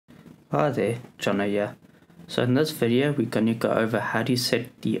Hi there, Jono here. So in this video we're going to go over how to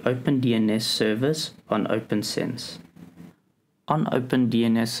set the OpenDNS service on OpnSense. On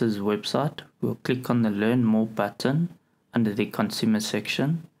OpenDNS's website, we'll click on the Learn More button under the Consumer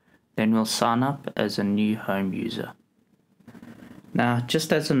section, then we'll sign up as a new home user. Now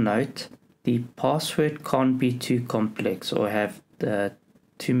just as a note, the password can't be too complex or have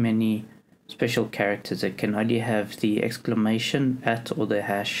too many special characters. It can only have the exclamation @ or the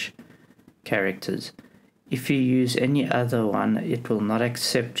hash characters. If you use any other one, it will not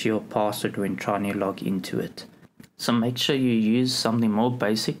accept your password when trying to log into it. So make sure you use something more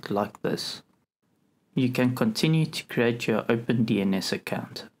basic like this. You can continue to create your OpenDNS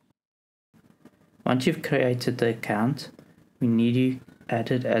account. Once you've created the account, we need to add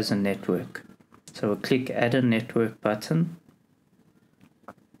it as a network. So we'll click Add a Network button.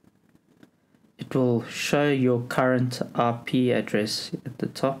 It will show your current IP address at the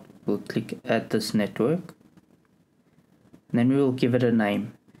top. We'll click Add this network, and then we will give it a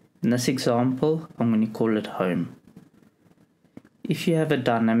name. In this example, I'm going to call it Home. If you have a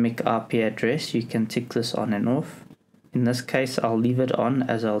dynamic IP address, you can tick this on and off. In this case, I'll leave it on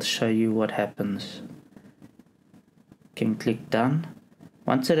as I'll show you what happens. You can click Done.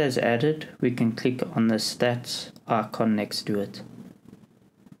 Once it has added, we can click on the stats icon next to it.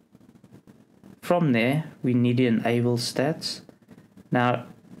 From there, we need to enable stats. Now,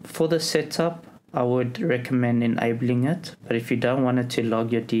 for the setup, I would recommend enabling it, but if you don't want it to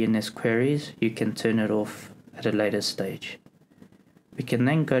log your DNS queries, you can turn it off at a later stage. We can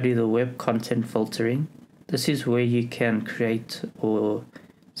then go to the web content filtering. This is where you can create or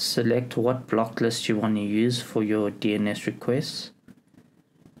select what block list you want to use for your DNS requests.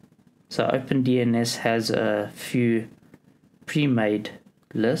 So OpenDNS has a few pre-made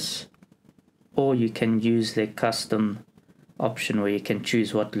lists, or you can use their custom option where you can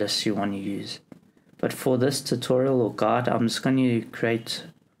choose what lists you want to use. But for this tutorial or guide, I'm just going to create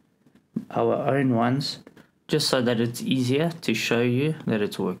our own ones just so that it's easier to show you that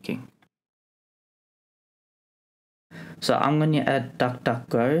it's working. So I'm going to add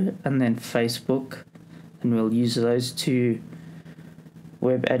DuckDuckGo and then Facebook, and we'll use those two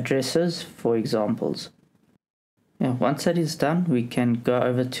web addresses for examples. Now, once that is done, we can go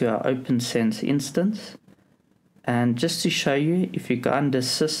over to our OpenSense instance. And just to show you, if you go under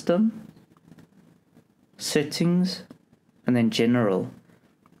System, Settings, and then General,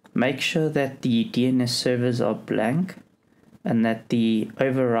 make sure that the DNS servers are blank and that the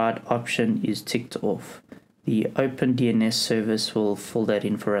override option is ticked off. The OpenDNS service will fill that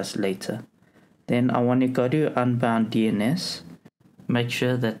in for us later. Then I want to go to Unbound DNS, make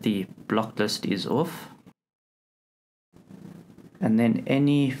sure that the block list is off. And then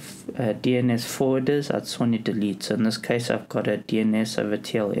any DNS forwarders I just want to delete. So in this case, I've got a DNS over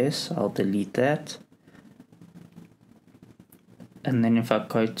TLS. I'll delete that. And then if I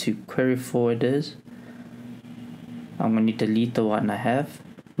go to query forwarders, I'm going to delete the one I have.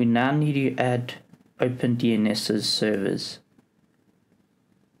 We now need to add OpenDNS's servers.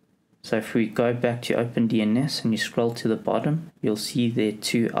 So if we go back to OpenDNS and you scroll to the bottom, you'll see there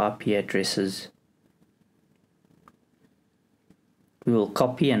two IP addresses. We will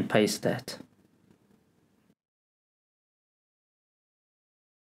copy and paste that.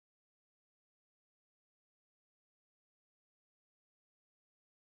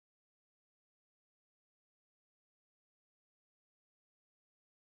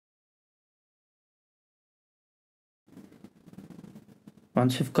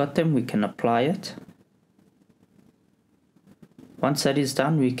 Once we've got them, we can apply it. Once that is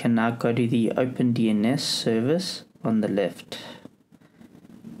done, we can now go to the OpenDNS service on the left.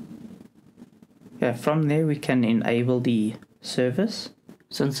 From there we can enable the service.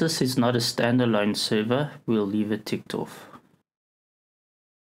 Since this is not a standalone server, we'll leave it ticked off.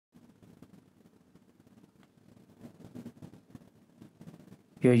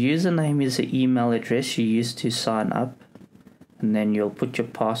 Your username is the email address you used to sign up, and then you'll put your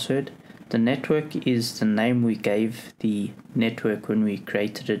password. The network is the name we gave the network when we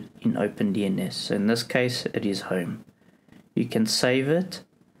created it in OpenDNS. So in this case, it is Home. You can save it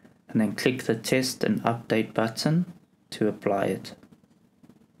and then click the Test and Update button to apply it.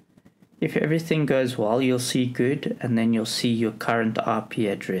 If everything goes well, you'll see good, and then you'll see your current IP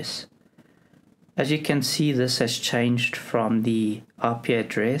address. As you can see, this has changed from the IP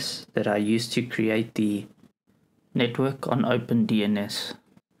address that I used to create the network on OpenDNS.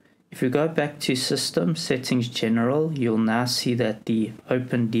 If we go back to System, Settings, General, you'll now see that the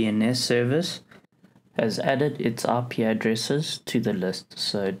OpenDNS service has added its IP addresses to the list,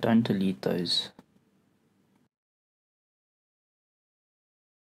 so don't delete those.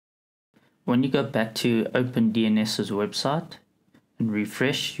 When you go back to OpenDNS's website and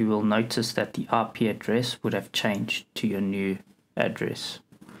refresh, you will notice that the IP address would have changed to your new address.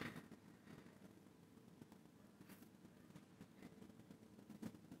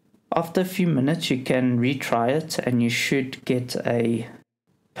 After a few minutes, you can retry it and you should get a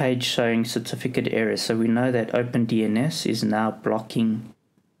page showing certificate error. So we know that OpenDNS is now blocking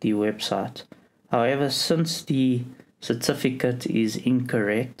the website. However, since the certificate is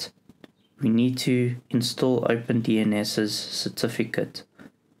incorrect, we need to install OpenDNS's certificate.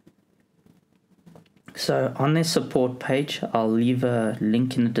 So on their support page, I'll leave a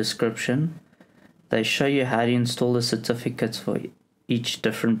link in the description. They show you how to install the certificates for each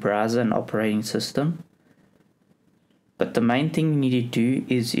different browser and operating system. But the main thing you need to do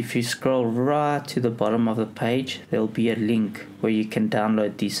is, if you scroll right to the bottom of the page, there'll be a link where you can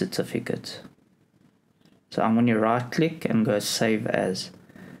download these certificates. So I'm going to right click and go save as.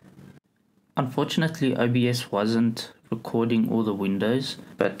 Unfortunately, OBS wasn't recording all the windows,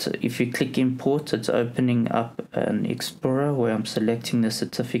 but if you click import, it's opening up an Explorer where I'm selecting the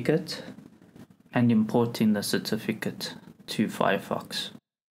certificate and importing the certificate to Firefox.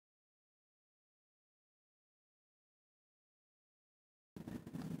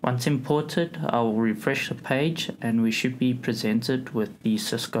 Once imported, I will refresh the page and we should be presented with the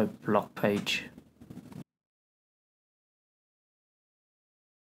Cisco block page.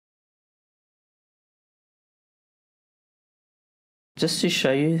 Just to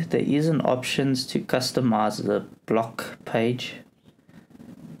show you, there is an options to customize the block page.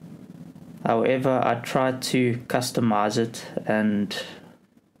 However, I tried to customize it and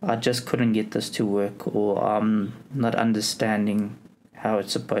I just couldn't get this to work, or I'm not understanding how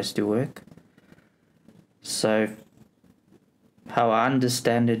it's supposed to work. So how I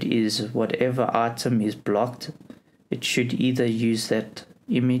understand it is, whatever item is blocked, it should either use that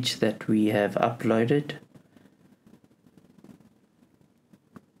image that we have uploaded,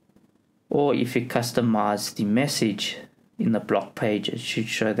 or if you customize the message in the block page, it should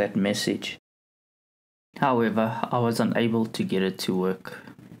show that message. However, I was unable to get it to work.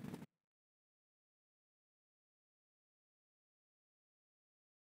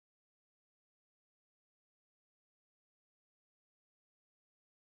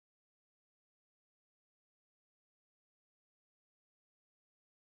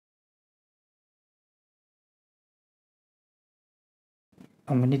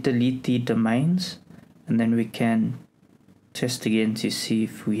 I'm going to delete the domains and then we can test again to see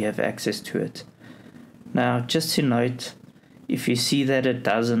if we have access to it. Now, just to note, if you see that it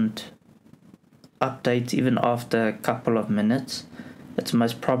doesn't update even after a couple of minutes, it's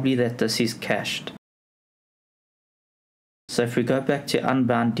most probably that this is cached. So if we go back to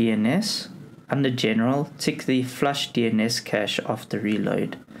Unbound DNS, under General, tick the Flush DNS cache after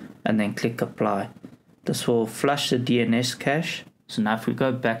reload and then click Apply. This will flush the DNS cache. So now if we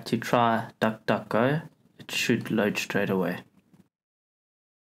go back to try DuckDuckGo, it should load straight away.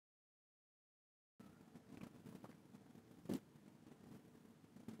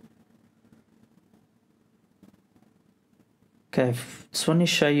 Okay, just want to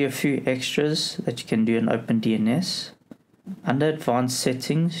show you a few extras that you can do in OpenDNS. Under Advanced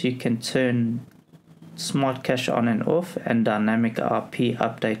Settings, you can turn Smart Cache on and off and Dynamic IP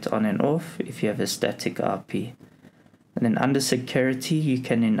Update on and off if you have a static IP. And then under Security, you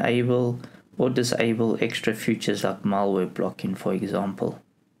can enable or disable extra features like malware blocking, for example.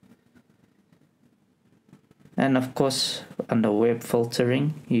 And of course, under Web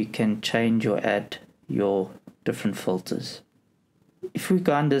Filtering, you can change or add your different filters. If we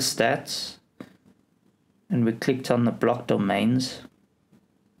go under Stats and we clicked on the block domains,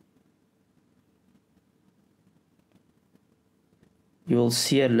 you will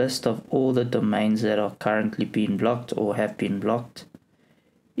see a list of all the domains that are currently being blocked or have been blocked.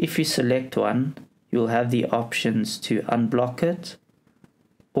 If you select one, you'll have the options to unblock it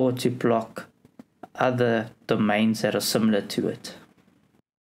or to block other domains that are similar to it.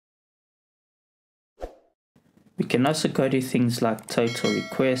 We can also go to things like total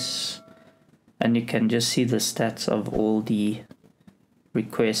requests, and you can just see the stats of all the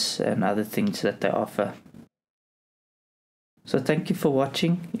requests and other things that they offer. So thank you for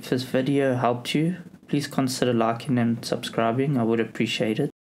watching. If this video helped you, please consider liking and subscribing. I would appreciate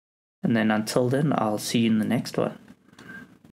it. And then until then, I'll see you in the next one.